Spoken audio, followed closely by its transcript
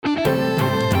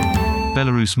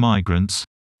Belarus migrants.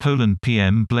 Poland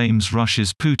PM blames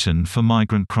Russia's Putin for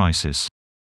migrant crisis.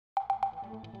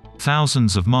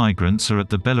 Thousands of migrants are at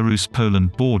the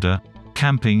Belarus-Poland border,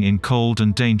 camping in cold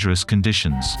and dangerous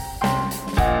conditions.